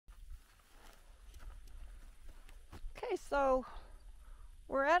So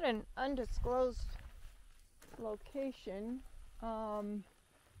we're at an undisclosed location.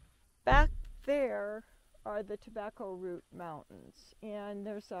 Back there are the Tobacco Root Mountains, and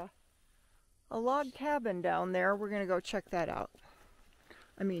there's a log cabin down there. We're gonna go check that out.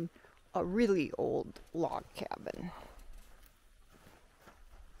 I mean, a really old log cabin.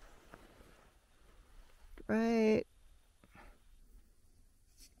 Right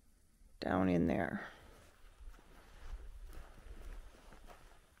down in there.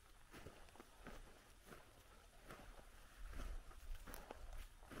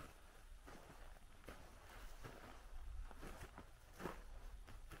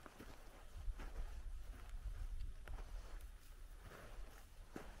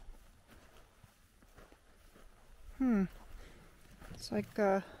 It's like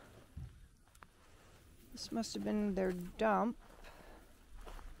this must have been their dump.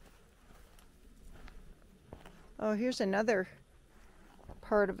 Oh, here's another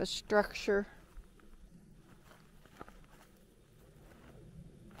part of a structure.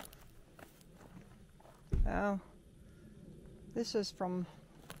 Oh, this is from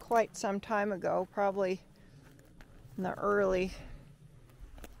quite some time ago, probably in the early,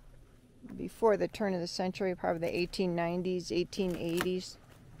 before the turn of the century, probably the 1890s, 1880s.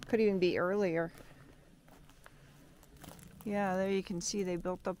 Could even be earlier. Yeah, there you can see they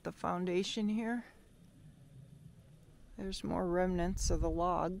built up the foundation here. There's more remnants of the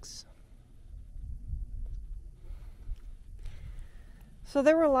logs. So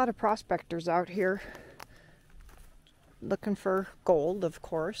there were a lot of prospectors out here looking for gold, of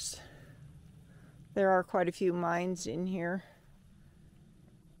course. There are quite a few mines in here.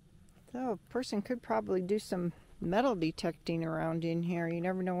 So a person could probably do some metal detecting around in here. You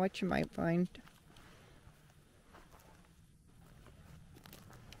never know what you might find.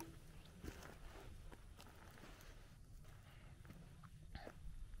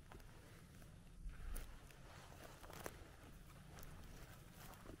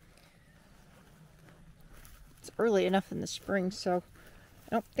 It's early enough in the spring, so I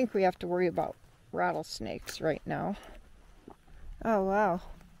don't think we have to worry about rattlesnakes right now. Oh, wow.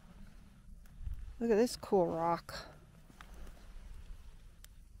 Look at this cool rock.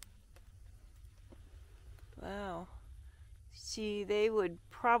 Wow. See, they would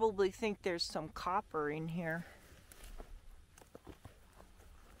probably think there's some copper in here.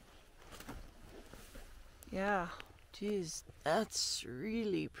 Yeah, geez, that's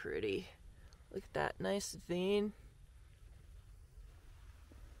really pretty. Look at that nice vein.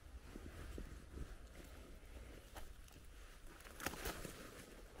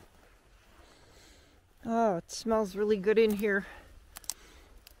 Oh, it smells really good in here.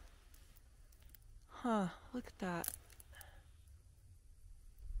 Huh, look at that.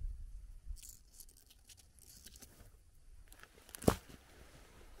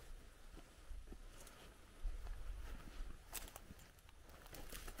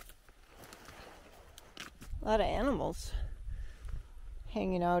 A lot of animals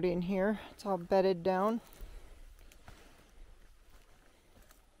hanging out in here. It's all bedded down.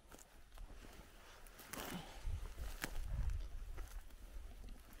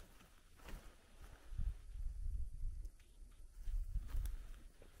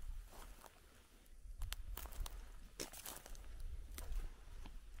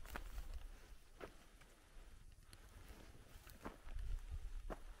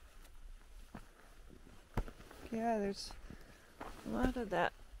 Yeah, there's a lot of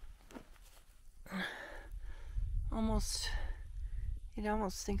that. Almost, you'd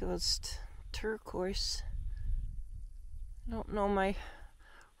almost think it was turquoise. I don't know my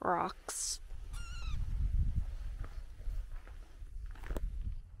rocks.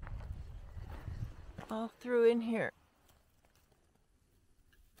 All through in here.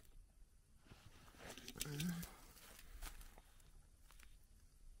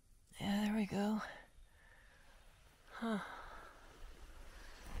 Yeah, there we go. Huh.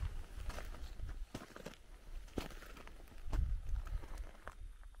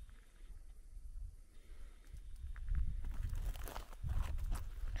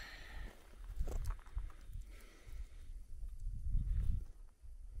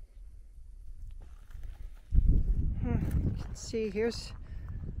 You can see here's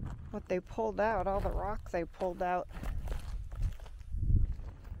what they pulled out, all the rock they pulled out.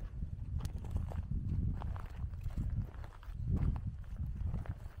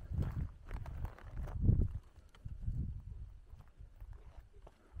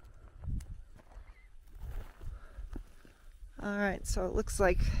 Alright, so it looks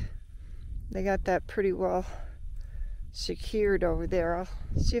like they got that pretty well secured over there. I'll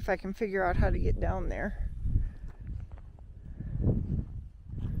see if I can figure out how to get down there.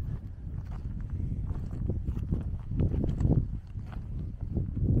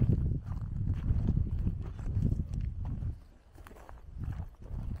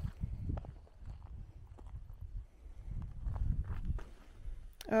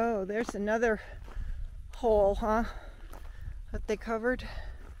 Oh, there's another hole, huh? That they covered.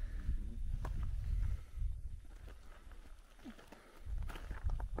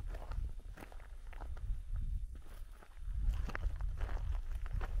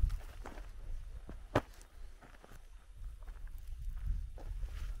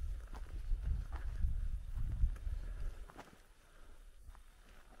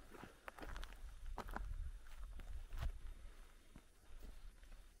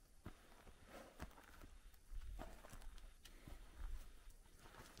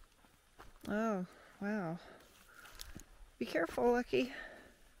 Oh, wow. Be careful, Lucky.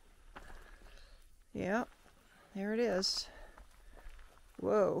 Yeah, there it is.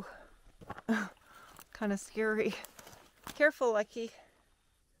 Whoa. Kind of scary. Careful, Lucky.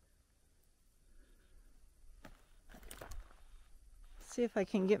 See if I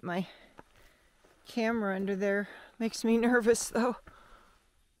can get my camera under there. Makes me nervous, though.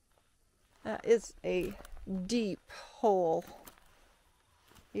 That is a deep hole.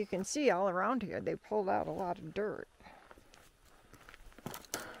 You can see all around here they pulled out a lot of dirt.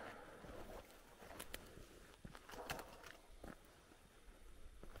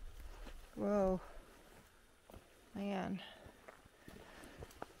 Whoa. Man.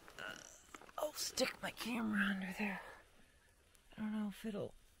 I'll stick my camera under there. I don't know if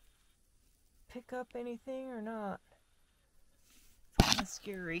it'll pick up anything or not. It's kind of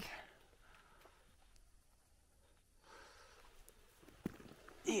scary.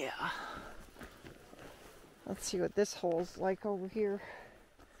 Yeah. Let's see what this hole's like over here.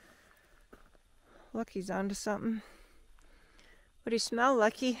 Lucky's onto something. What do you smell,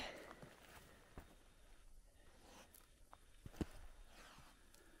 Lucky?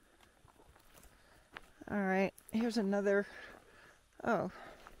 Alright, here's another. Oh.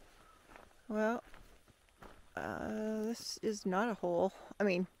 Well, this is not a hole. I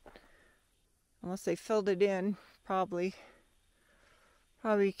mean, unless they filled it in, probably.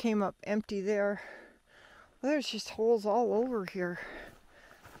 Probably came up empty there. Well, there's just holes all over here.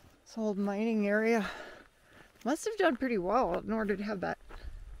 This old mining area must have done pretty well in order to have that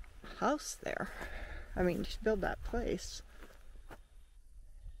house there. I mean, just build that place.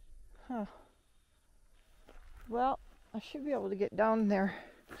 Huh. Well, I should be able to get down there.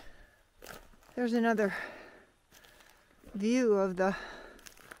 There's another view of the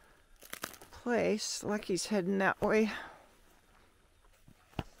place. Lucky's heading that way.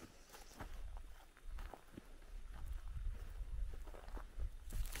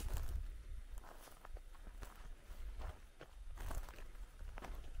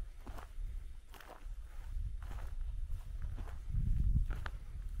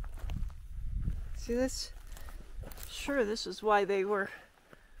 See this? Sure, this is why they were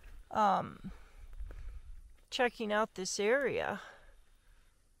checking out this area.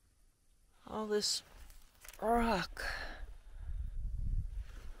 All this rock.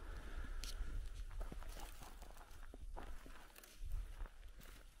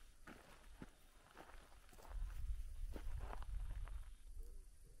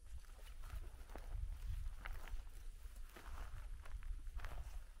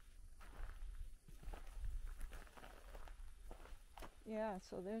 Yeah,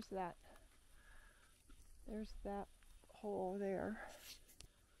 so there's that hole there.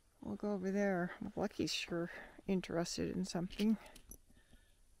 We'll go over there. Lucky's sure interested in something.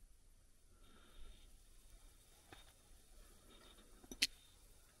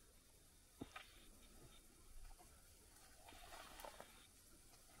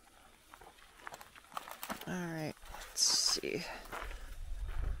 All right, let's see.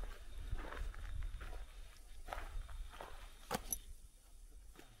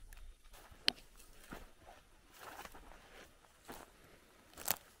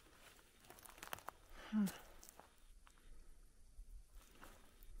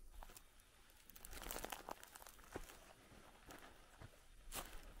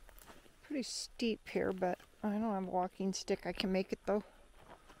 Pretty steep here, but I don't have a walking stick. I can make it though.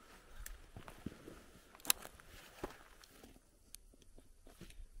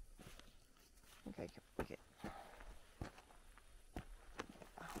 Okay, I can make it.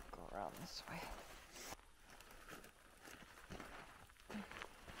 I'll go around this way.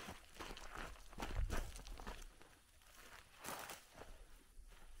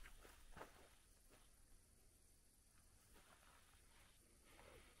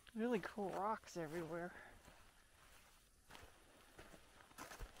 Really cool rocks everywhere.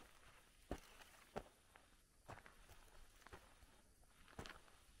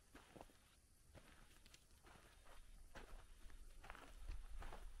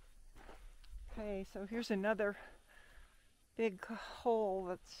 Okay, so here's another big hole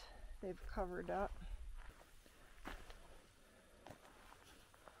that's they've covered up.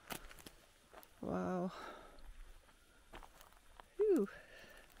 Wow. Whew.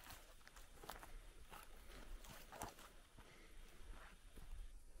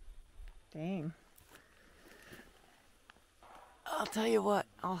 Dang. I'll tell you what,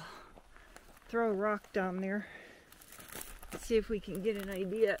 I'll throw a rock down there, see if we can get an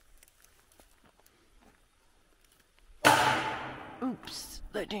idea. Oops,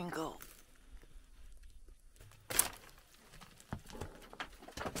 that didn't go.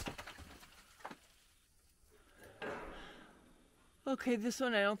 Okay, this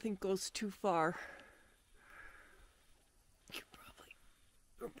one I don't think goes too far.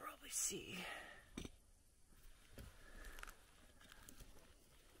 You'll probably see.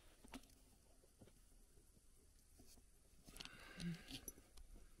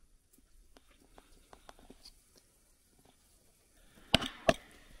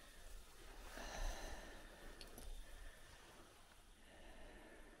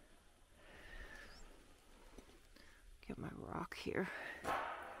 Get my rock here.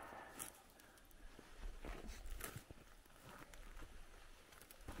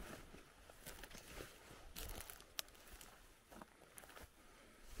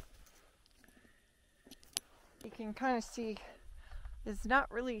 You can kind of see it's not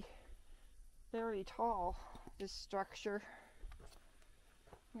really very tall, this structure.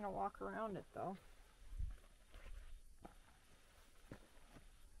 I'm gonna walk around it though.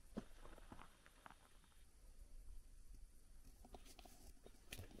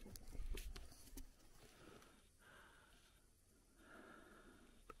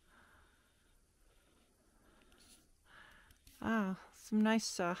 Ah, some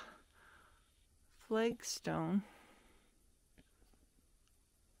nice flagstone.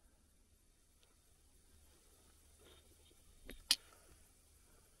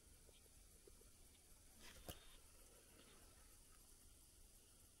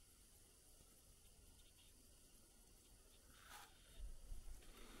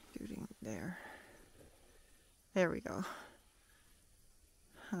 Shooting there. There we go.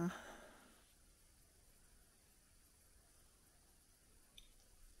 Huh.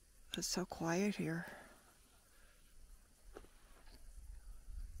 It's so quiet here.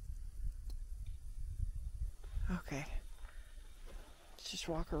 Okay. Let's just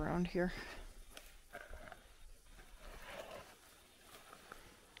walk around here.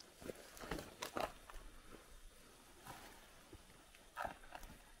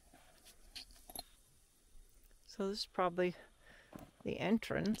 So this is probably the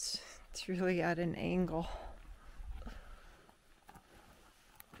entrance. It's really at an angle.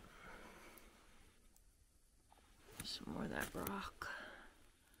 Some more of that rock.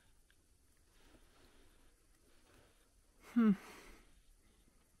 An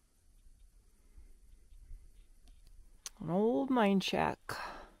old mine shack.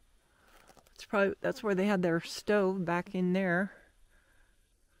 That's where they had their stove, back in there.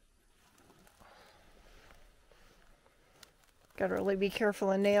 Gotta really be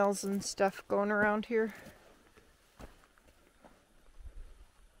careful of nails and stuff going around here.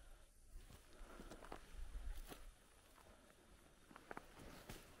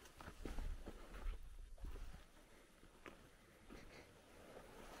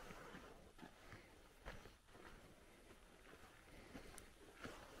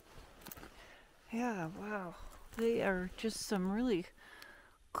 Yeah, wow. They are just some really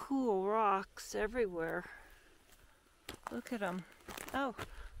cool rocks everywhere. Look at them. Oh,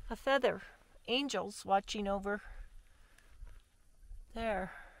 a feather. Angels watching over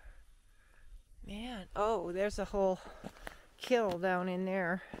there. Man, oh, there's a whole kill down in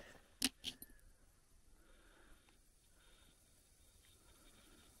there.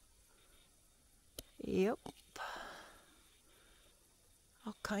 Yep.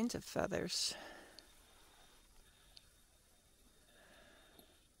 All kinds of feathers.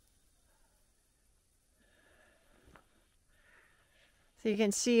 So you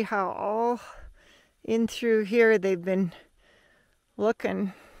can see how all in through here they've been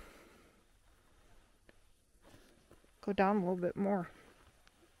looking. Go down a little bit more.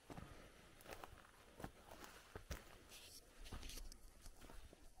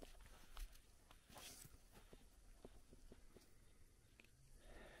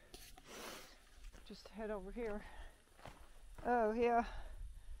 Just head over here. Oh yeah,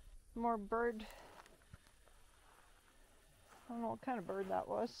 more bird. I don't know what kind of bird that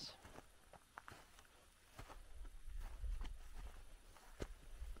was.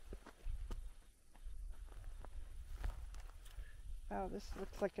 Oh, this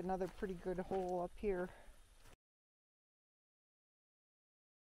looks like another pretty good hole up here.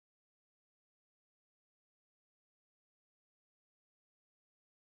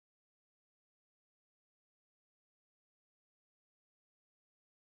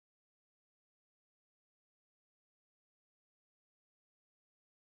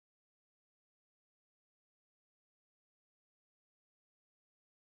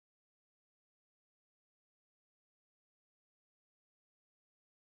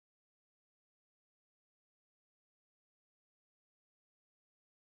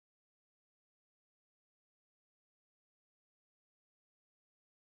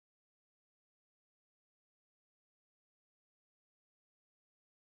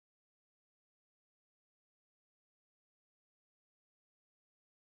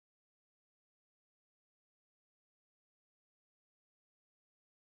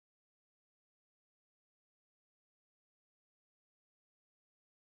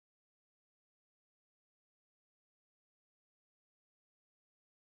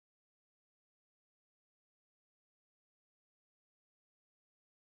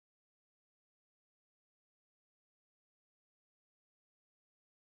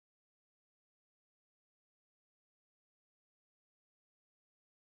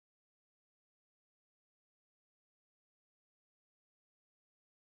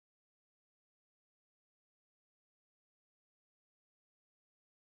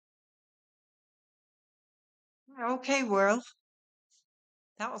 Okay, well,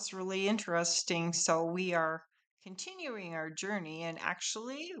 that was really interesting. So we are continuing our journey, and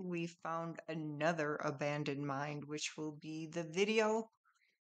actually, we found another abandoned mine, which will be the video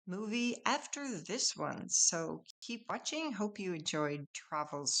movie after this one. So keep watching. Hope you enjoyed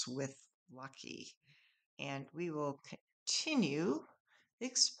Travels with Lucky, and we will continue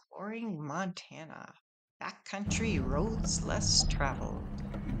exploring Montana. Backcountry roads less traveled.